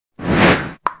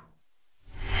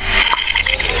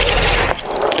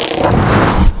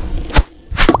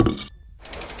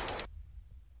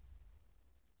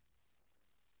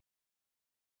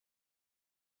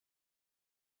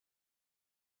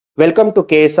Welcome to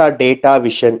KSR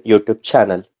Datavizon YouTube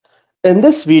channel. In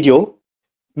this video,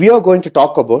 we are going to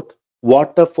talk about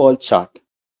waterfall chart.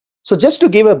 So just to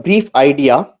give a brief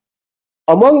idea,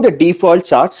 among the default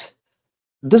charts,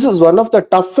 this is one of the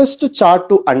toughest chart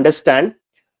to understand,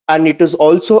 and it is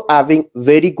also having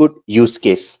very good use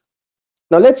case.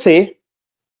 Now let's say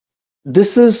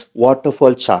this is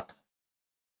waterfall chart.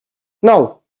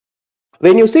 Now,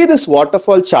 when you see this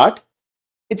waterfall chart,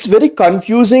 it's very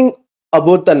confusing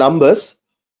about the numbers.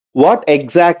 What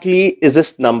exactly is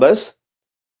this numbers?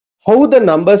 How the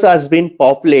numbers has been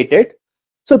populated?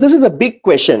 So this is a big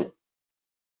question.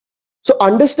 So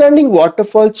understanding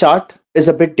waterfall chart is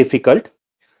a bit difficult.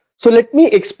 So let me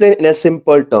explain in a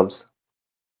simple terms.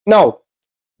 Now,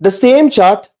 the same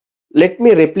chart, let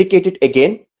me replicate it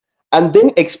again and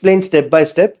then explain step by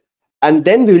step, and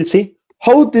then we will see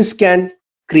how this can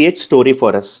create story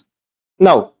for us.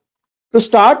 Now, to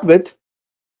start with,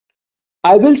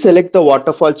 I will select the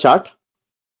waterfall chart.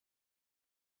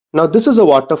 Now this is a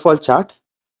waterfall chart,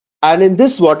 and in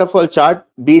this waterfall chart,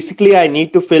 basically I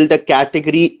need to fill the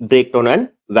category breakdown and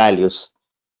values.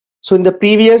 So in the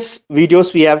previous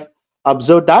videos, we have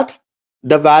observed that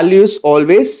the values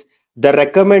always the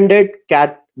recommended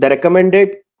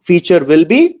feature will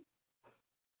be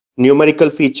numerical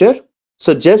feature.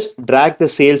 So just drag the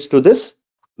sales to this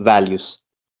values.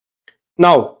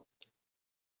 Now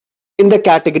in the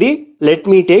category, let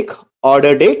me take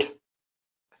order date,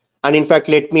 and in fact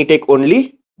let me take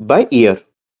only by year.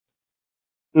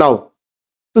 Now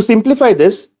to simplify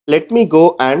this, let me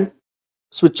go and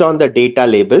switch on the data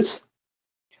labels,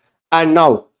 and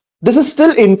now this is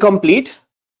still incomplete.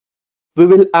 We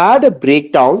will add a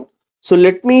breakdown. So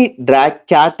let me drag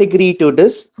category to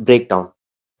this breakdown.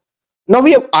 Now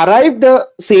we have arrived the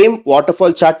same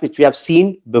waterfall chart which we have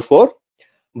seen before,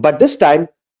 but this time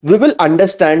we will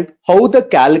understand how the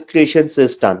calculations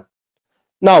is done.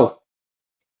 Now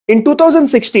in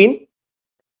 2016,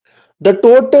 the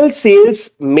total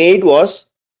sales made was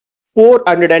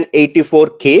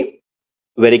 484K.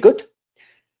 Very good.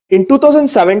 In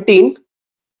 2017,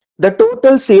 the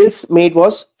total sales made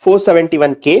was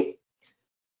 471K,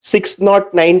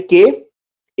 609K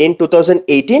in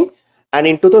 2018, and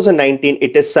in 2019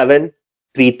 it is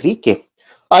 733K.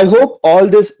 I hope all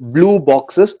these blue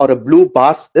boxes or a blue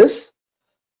bars is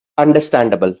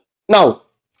understandable. Now,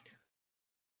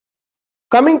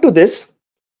 coming to this,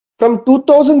 from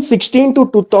 2016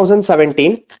 to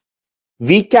 2017,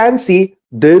 we can see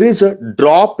there is a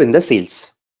drop in the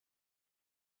sales.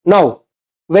 Now,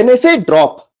 when I say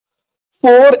drop,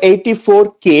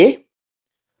 484K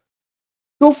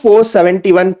to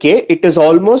 471K, it is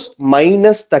almost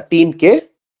minus 13K.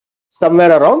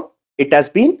 Somewhere around it has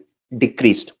been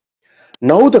decreased.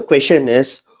 Now the question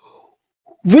is,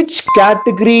 which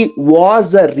category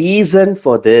was the reason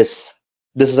for this?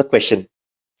 This is a question.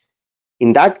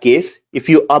 In that case, if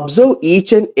you observe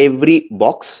each and every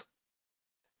box,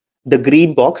 the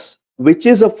green box, which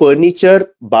is a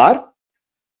furniture bar,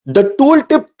 the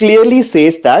tooltip clearly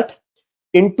says that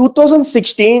in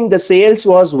 2016 the sales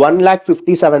was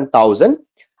 1,57,000,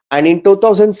 and in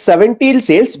 2017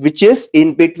 sales, which is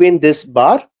in between this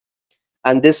bar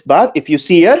and this bar, if you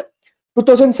see here,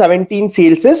 2017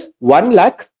 sales is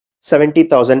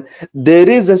 1,70,000. There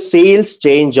is a sales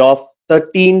change of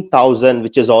 13,000,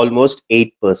 which is almost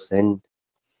 8%.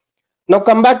 Now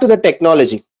come back to the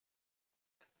technology.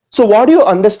 So what do you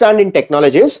understand in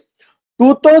technologies?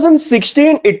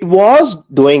 2016 it was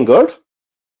doing good,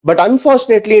 but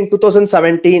unfortunately in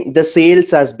 2017 the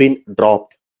sales has been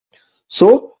dropped.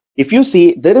 So if you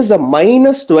see, there is a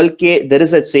minus 12K, there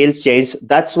is a sales change.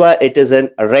 That's why it is in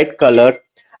red color,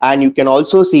 and you can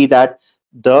also see that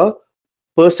the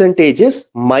percentage is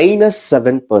minus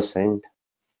 7%.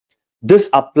 This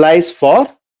applies for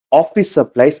office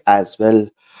supplies as well.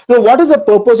 So what is the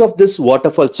purpose of this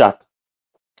waterfall chart?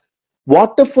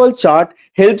 Waterfall chart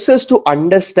helps us to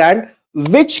understand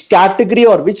which category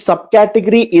or which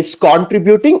subcategory is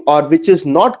contributing or which is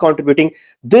not contributing.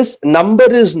 This number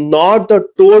is not the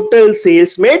total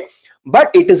sales made,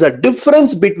 but it is a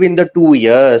difference between the 2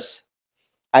 years.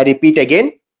 I repeat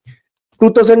again,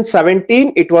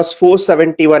 2017 it was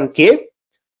 471K,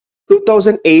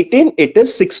 2018 it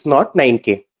is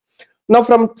 609K. Now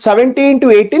from 17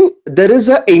 to 18 there is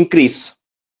an increase,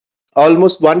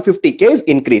 almost 150K is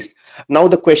increased. Now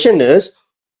the question is,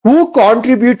 who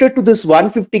contributed to this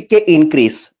 150K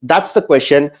increase? That's the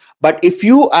question. But if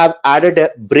you have added a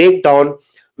breakdown,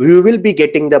 we will be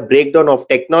getting the breakdown of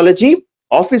technology,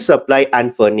 office supply,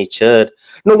 and furniture.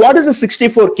 Now what is the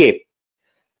 64K?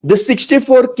 This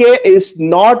 64K is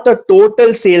not a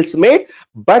total sales made,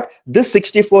 but this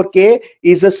 64K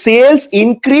is a sales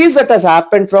increase that has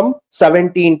happened from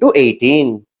 17 to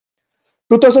 18.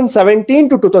 2017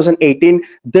 to 2018,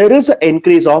 there is an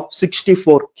increase of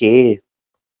 64K.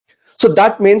 So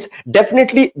that means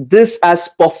definitely this has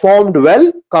performed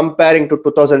well comparing to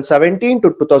 2017 to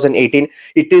 2018.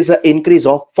 It is an increase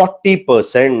of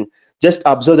 40%. Just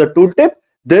observe the tooltip.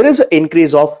 There is an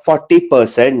increase of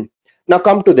 40%. Now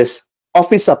come to this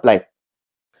office supply.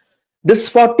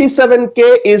 This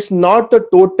 47K is not the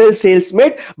total sales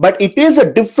made, but it is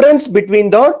a difference between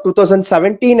the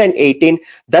 2017 and 18.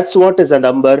 That's what is a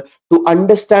number. To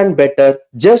understand better,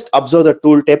 just observe the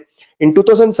tooltip. In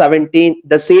 2017,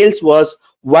 the sales was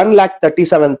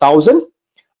 1,37,000,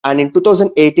 and in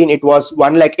 2018 it was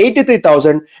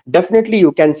 1,83,000. Definitely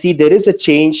you can see there is a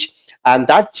change, and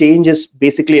that change is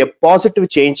basically a positive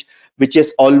change, which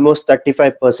is almost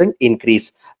 35%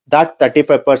 increase. That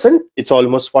 35%, it's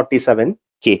almost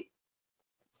 47K.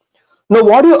 Now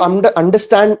what do you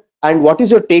understand and what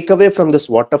is your takeaway from this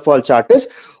waterfall chart is,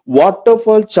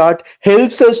 waterfall chart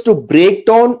helps us to break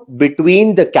down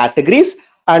between the categories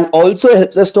and also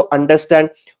helps us to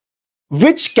understand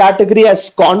which category has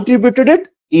contributed it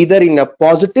either in a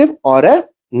positive or a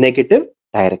negative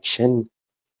direction.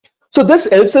 So this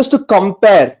helps us to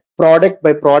compare product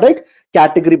by product,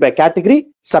 category by category,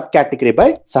 subcategory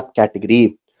by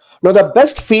subcategory. Now the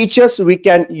best features we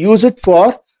can use it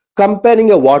for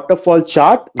comparing a waterfall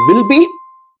chart will be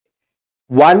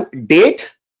one,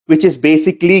 date, which is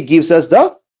basically gives us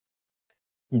the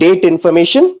date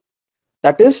information,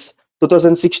 that is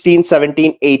 2016,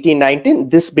 17, 18, 19.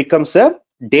 This becomes a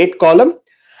date column,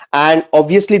 and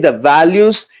obviously the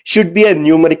values should be a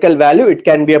numerical value. It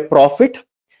can be a profit,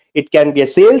 it can be a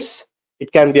sales,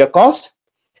 it can be a cost,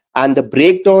 and the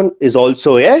breakdown is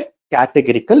also a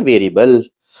categorical variable.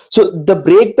 So the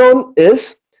breakdown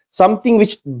is something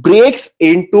which breaks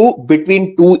into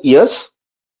between 2 years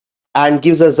and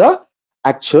gives us a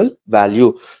actual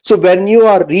value. So when you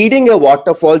are reading a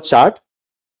waterfall chart,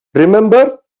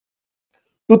 remember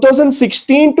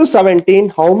 2016 to 17,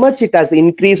 how much it has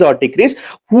increased or decreased,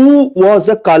 who was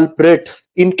the culprit.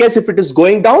 In case if it is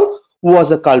going down, who was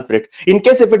the culprit. In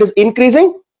case if it is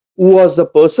increasing, who was the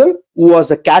person, who was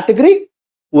the category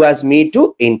who has made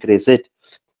to increase it.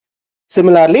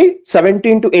 Similarly,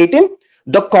 17 to 18,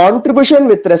 the contribution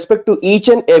with respect to each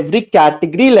and every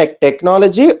category like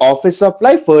technology, office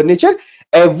supply, furniture,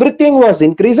 everything was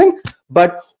increasing,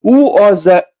 but who was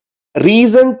the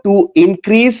reason to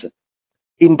increase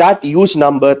in that huge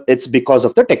number? It's because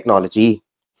of the technology.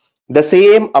 The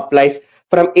same applies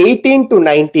from 18 to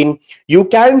 19. You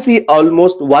can see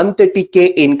almost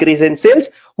 130K increase in sales.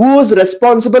 Who is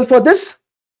responsible for this?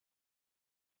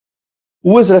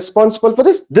 Who is responsible for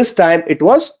this? This time it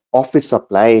was office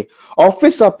supply.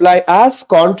 Office supply has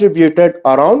contributed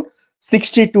around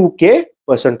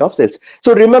 62K% of sales.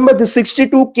 So remember, the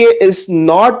 62K is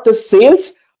not the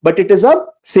sales, but it is a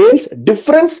sales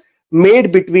difference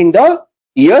made between the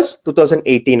years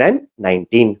 2018 and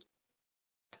 19.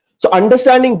 So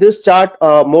understanding this chart,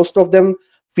 most of them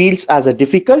feels as a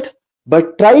difficult,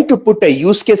 but try to put a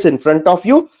use case in front of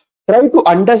you. Try to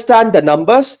understand the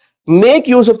numbers, make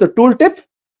use of the tooltip,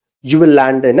 you will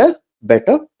land in a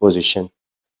better position.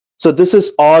 So this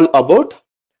is all about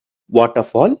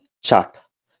waterfall chart.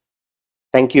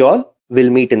 Thank you all. We'll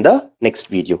meet in the next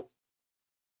video.